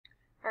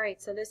Alright,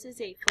 so this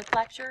is a flip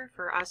lecture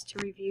for us to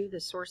review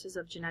the sources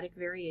of genetic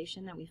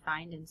variation that we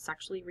find in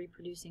sexually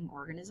reproducing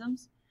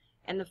organisms.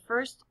 And the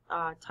first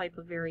type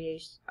of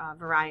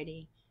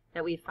variety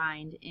that we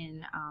find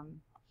in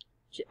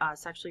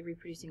sexually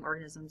reproducing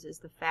organisms is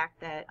the fact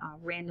that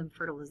random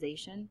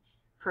fertilization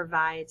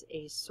provides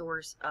a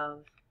source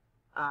of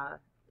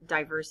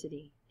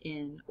diversity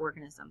in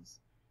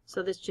organisms.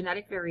 So this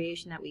genetic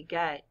variation that we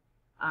get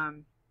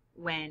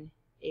when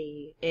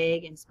an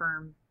egg and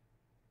sperm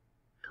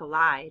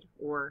collide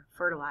or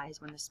fertilize,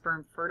 when the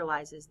sperm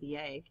fertilizes the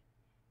egg,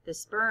 the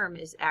sperm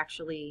is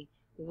actually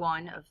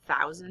one of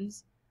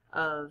thousands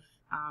of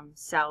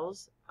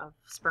cells of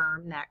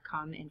sperm that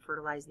come and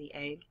fertilize the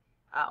egg.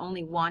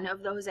 Only one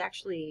of those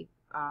actually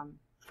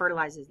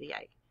fertilizes the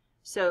egg.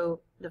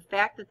 So the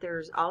fact that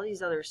there's all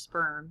these other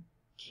sperm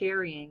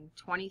carrying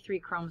 23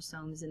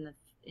 chromosomes in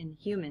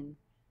human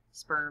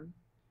sperm,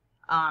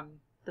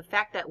 the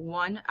fact that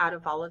one out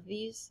of all of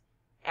these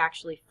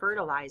actually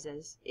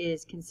fertilizes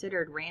is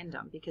considered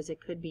random, because it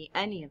could be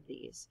any of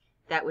these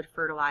that would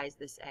fertilize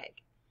this egg.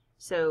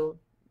 So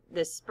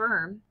the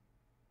sperm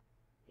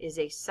is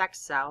a sex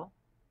cell,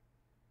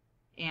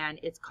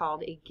 and it's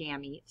called a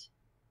gamete.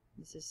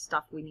 This is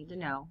stuff we need to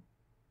know,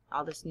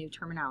 all this new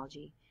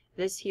terminology.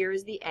 This here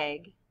is the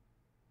egg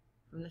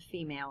from the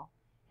female,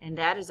 and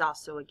that is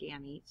also a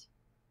gamete.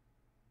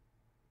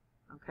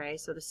 Okay,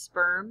 so the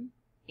sperm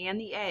and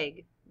the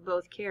egg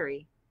both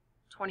carry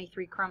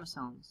 23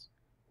 chromosomes,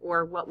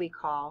 or what we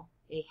call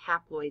a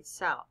haploid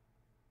cell.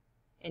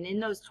 And in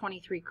those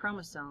 23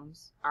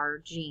 chromosomes are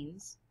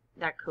genes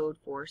that code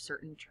for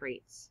certain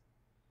traits.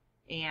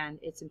 And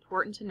it's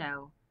important to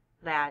know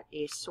that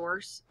a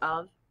source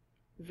of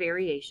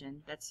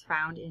variation that's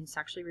found in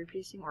sexually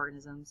reproducing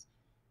organisms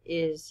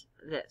is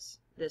this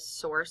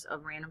source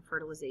of random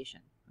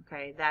fertilization,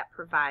 okay, that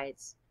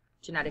provides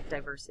genetic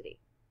diversity.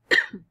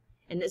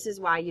 And this is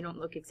why you don't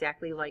look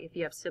exactly like, if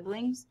you have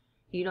siblings,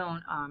 you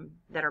don't,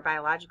 that are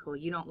biological,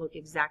 you don't look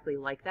exactly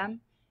like them,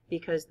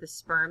 because the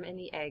sperm and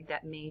the egg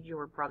that made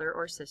your brother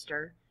or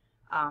sister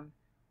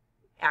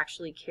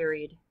actually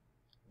carried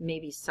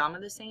maybe some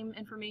of the same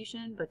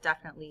information, but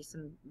definitely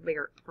some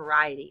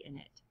variety in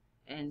it.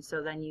 And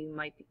so then you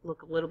might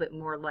look a little bit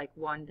more like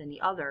one than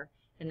the other,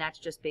 and that's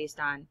just based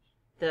on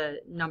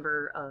the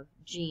number of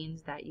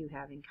genes that you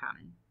have in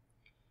common.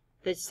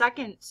 The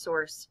second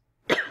source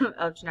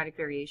of genetic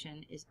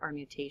variation are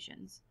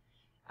mutations.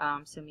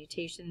 So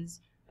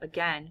mutations,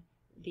 again,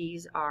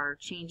 these are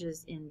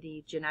changes in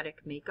the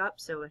genetic makeup.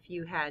 So if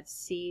you had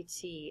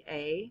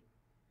CTA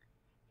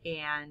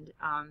and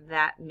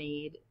that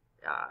made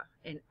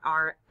an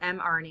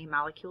mRNA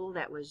molecule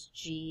that was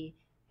GAU,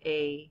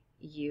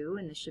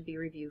 and this should be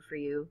review for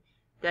you,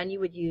 then you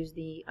would use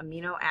the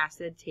amino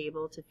acid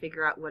table to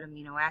figure out what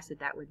amino acid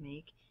that would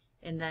make,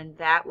 and then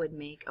that would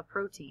make a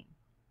protein.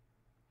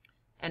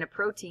 And a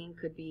protein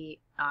could be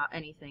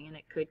anything, and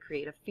it could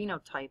create a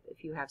phenotype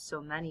if you have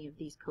so many of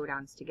these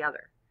codons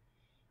together.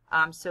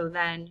 So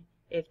then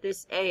if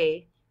this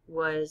A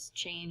was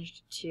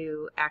changed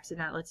to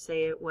accident, let's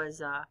say it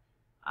was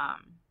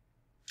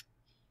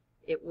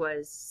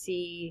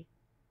CTG,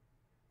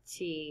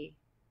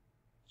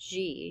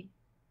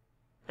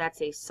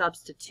 that's a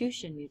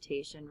substitution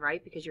mutation,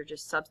 right? Because you're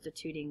just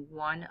substituting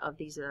one of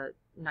these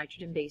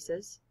nitrogen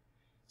bases.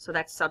 So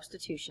that's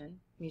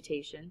substitution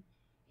mutation.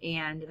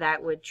 And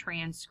that would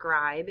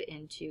transcribe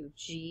into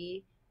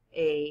GAC,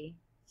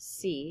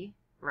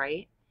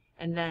 right?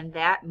 And then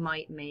that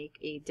might make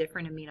a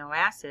different amino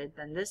acid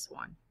than this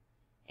one.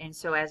 And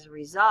so as a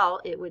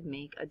result, it would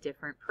make a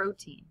different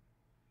protein.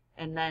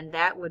 And then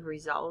that would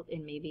result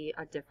in maybe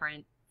a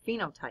different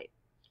phenotype.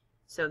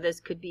 So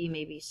this could be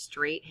maybe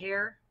straight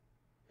hair.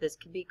 This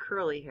could be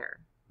curly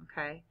hair,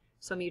 okay?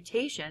 So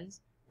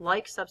mutations,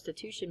 like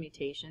substitution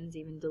mutations,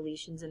 even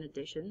deletions and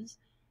additions,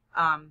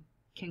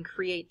 can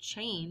create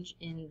change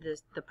in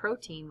the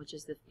protein, which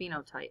is the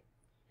phenotype,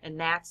 and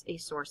that's a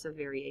source of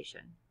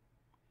variation.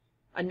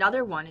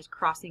 Another one is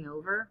crossing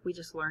over. We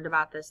just learned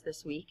about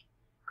this week.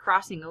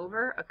 Crossing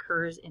over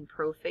occurs in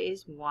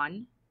prophase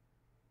 1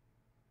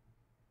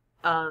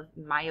 of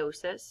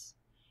meiosis,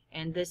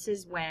 and this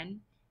is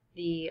when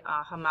the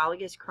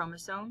homologous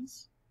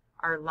chromosomes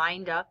are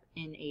lined up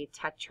in a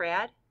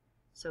tetrad.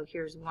 So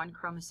here's one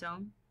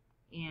chromosome,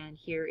 and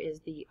here is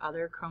the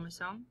other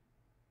chromosome.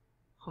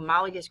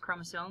 Homologous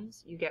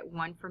chromosomes, you get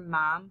one from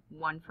mom,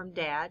 one from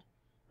dad.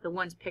 The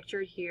ones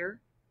pictured here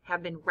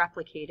have been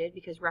replicated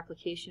because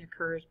replication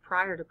occurs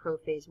prior to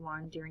prophase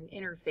 1 during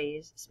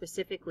interphase,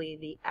 specifically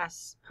the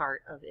S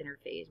part of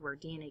interphase where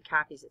DNA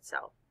copies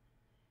itself.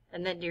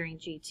 And then during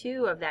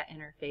G2 of that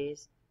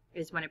interphase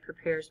is when it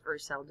prepares for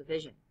cell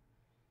division.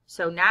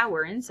 So now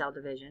we're in cell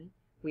division.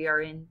 We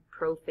are in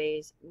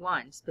prophase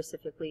 1,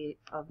 specifically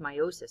of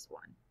meiosis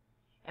 1.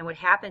 And what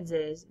happens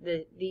is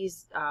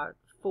these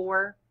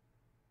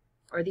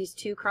these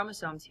two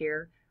chromosomes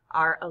here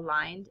are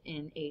aligned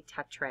in a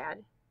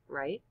tetrad,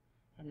 right?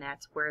 And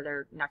that's where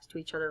they're next to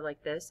each other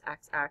like this,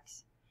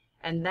 XX.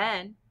 And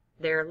then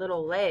their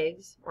little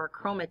legs or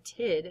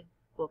chromatid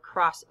will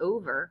cross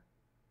over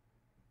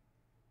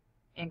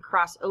And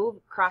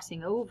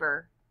crossing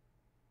over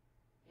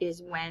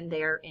is when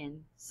they're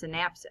in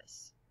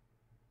synapsis.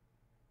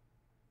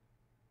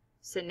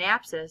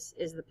 Synapsis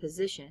is the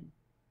position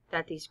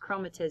that these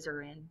chromatids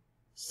are in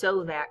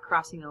so that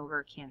crossing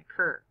over can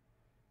occur.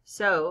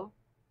 So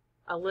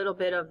a little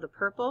bit of the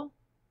purple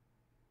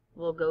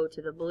will go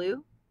to the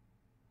blue,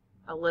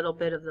 a little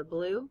bit of the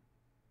blue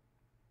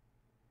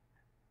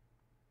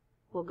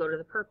will go to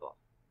the purple.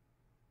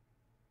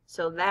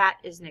 So that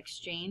is an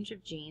exchange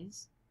of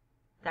genes.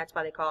 That's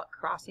why they call it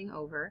crossing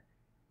over.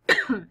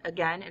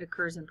 Again, it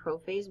occurs in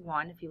prophase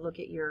 1. If you look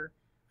at your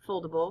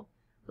foldable,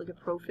 look at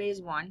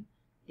prophase 1.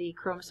 The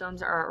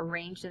chromosomes are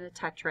arranged in a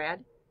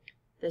tetrad.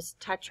 This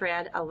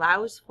tetrad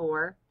allows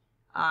for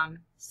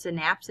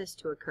synapsis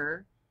to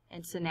occur,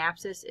 and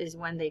synapsis is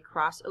when they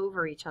cross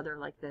over each other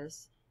like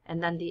this,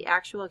 and then the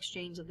actual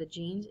exchange of the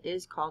genes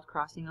is called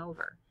crossing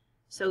over.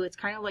 So it's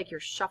kind of like you're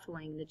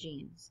shuffling the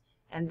genes,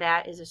 and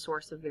that is a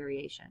source of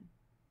variation.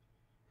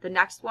 The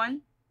next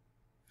one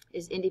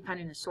is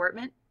independent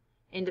assortment.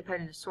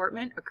 Independent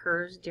assortment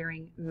occurs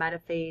during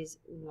metaphase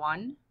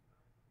 1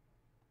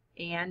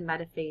 and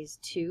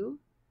metaphase 2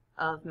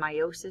 of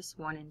meiosis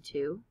 1 and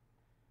 2.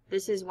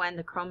 This is when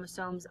the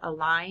chromosomes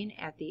align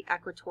at the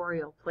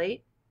equatorial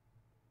plate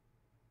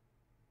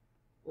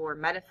or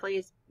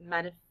metaphase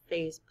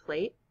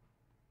plate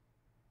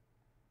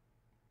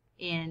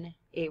in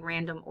a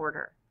random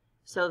order.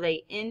 So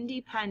they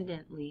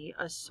independently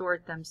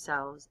assort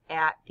themselves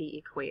at the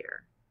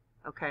equator.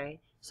 Okay?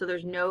 So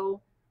there's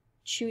no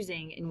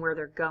choosing in where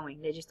they're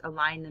going. They just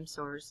align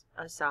themselves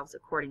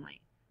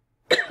accordingly.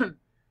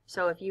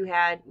 So if you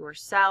had your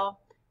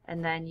cell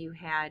and then you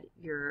had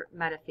your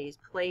metaphase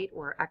plate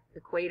or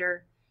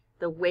equator,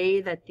 the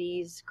way that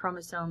these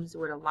chromosomes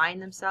would align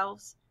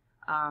themselves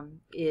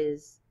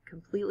is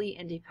completely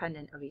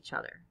independent of each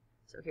other.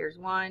 So here's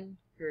one,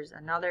 here's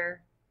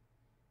another,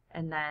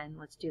 and then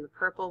let's do the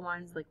purple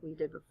ones like we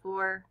did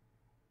before.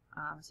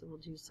 So we'll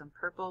do some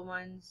purple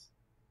ones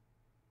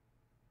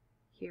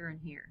here and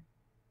here.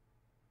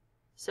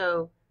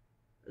 So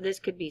this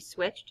could be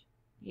switched,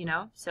 you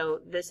know, so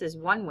this is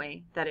one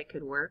way that it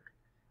could work.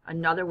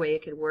 Another way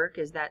it could work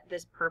is that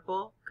this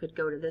purple could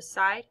go to this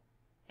side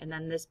and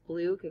then this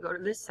blue could go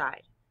to this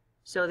side.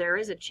 So there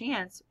is a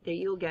chance that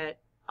you'll get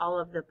all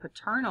of the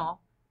paternal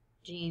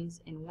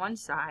genes in one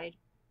side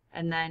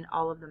and then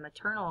all of the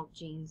maternal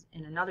genes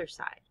in another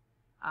side.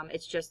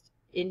 It's just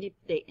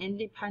they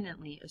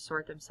independently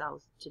assort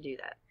themselves to do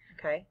that.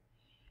 Okay,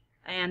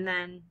 and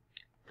then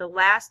the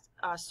last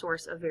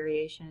source of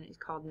variation is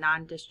called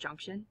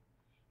non-disjunction.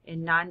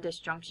 And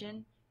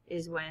non-disjunction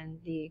is when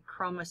the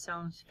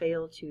chromosomes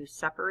fail to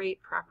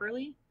separate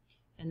properly,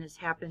 and this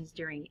happens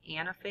during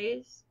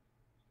anaphase.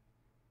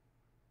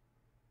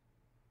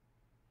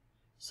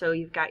 So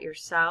you've got your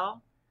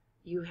cell,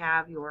 you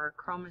have your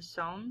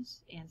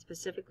chromosomes, and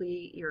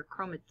specifically your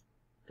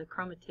the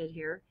chromatid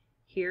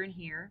here and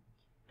here.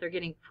 They're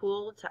getting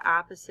pulled to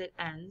opposite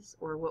ends,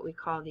 or what we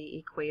call the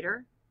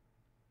equator.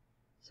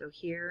 So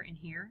here and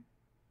here.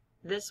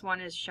 This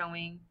one is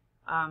showing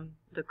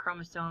the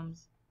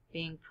chromosomes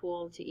being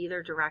pulled to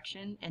either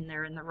direction, and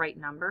they're in the right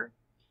number.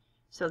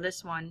 So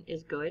this one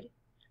is good.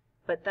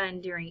 But then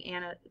during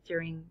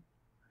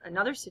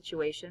another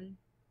situation,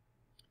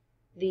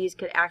 these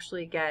could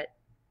actually get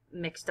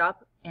mixed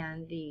up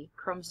and the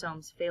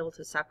chromosomes fail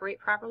to separate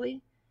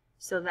properly.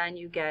 So then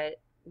you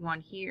get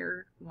one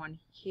here,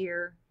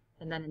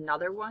 and then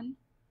another one.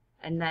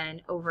 And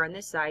then over on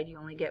this side, you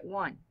only get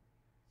one.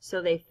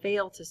 So they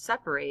fail to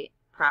separate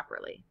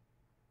properly.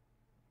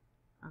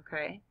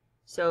 Okay?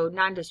 So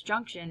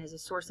non-disjunction is a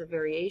source of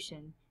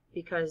variation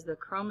because the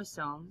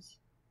chromosomes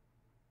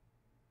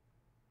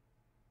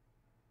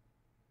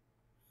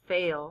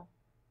fail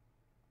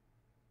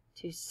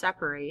to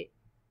separate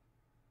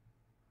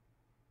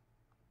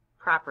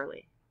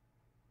properly.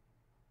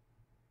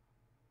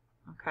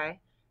 Okay?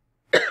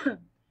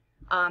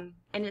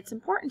 And it's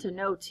important to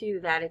know too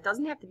that it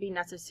doesn't have to be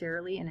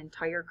necessarily an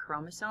entire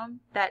chromosome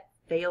that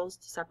fails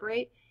to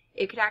separate.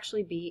 It could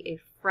actually be a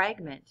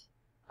fragment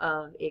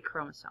of a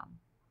chromosome.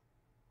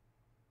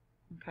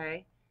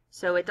 Okay?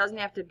 So it doesn't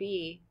have to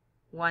be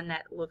one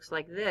that looks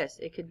like this.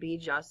 It could be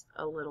just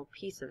a little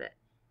piece of it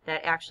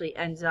that actually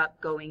ends up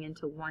going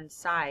into one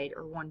side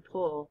or one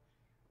pole,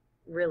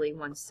 really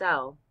one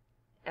cell,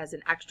 as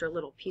an extra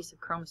little piece of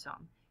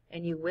chromosome.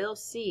 And you will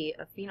see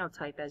a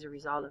phenotype as a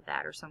result of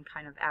that, or some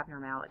kind of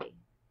abnormality.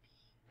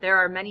 There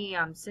are many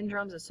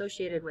syndromes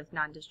associated with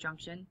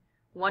non-disjunction,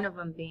 one of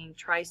them being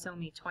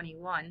trisomy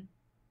 21.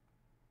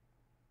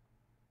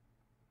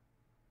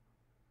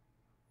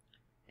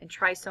 And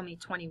trisomy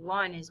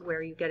 21 is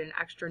where you get an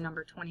extra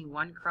number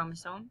 21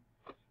 chromosome.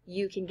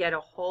 You can get a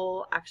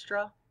whole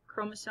extra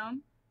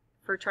chromosome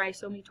for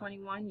trisomy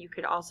 21. You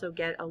could also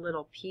get a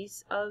little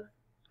piece of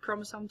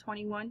chromosome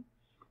 21.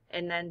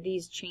 And then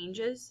these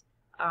changes,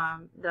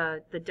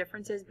 the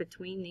differences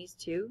between these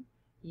two,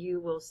 you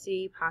will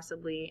see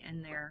possibly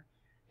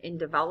in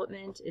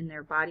development, in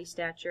their body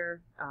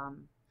stature,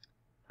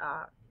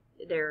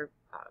 their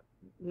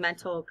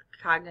mental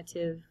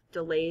cognitive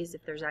delays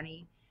if there's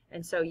any.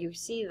 And so you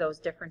see those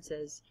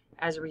differences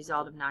as a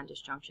result of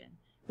non-disjunction.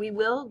 We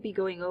will be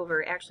going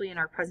over, actually in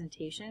our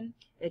presentation,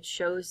 it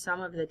shows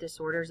some of the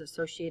disorders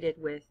associated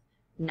with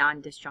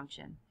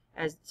non-disjunction.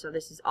 So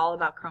this is all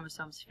about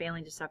chromosomes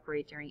failing to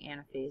separate during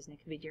anaphase, and it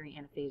could be during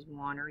anaphase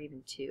 1 or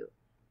even 2.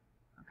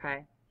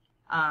 Okay?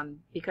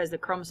 Because the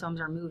chromosomes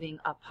are moving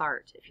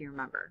apart, if you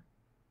remember.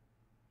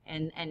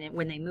 And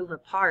when they move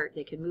apart,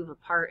 they can move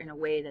apart in a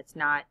way that's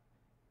not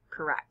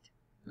correct.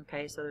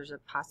 Okay, so there's a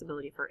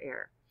possibility for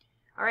error.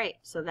 All right,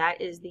 so that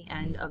is the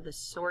end of the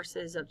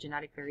sources of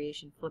genetic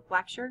variation flip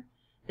lecture.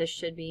 This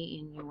should be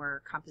in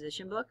your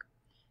composition book.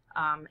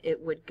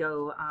 It would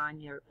go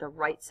on the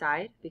right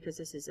side because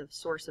this is a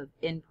source of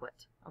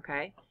input.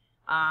 Okay,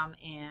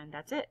 and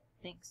that's it.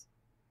 Thanks.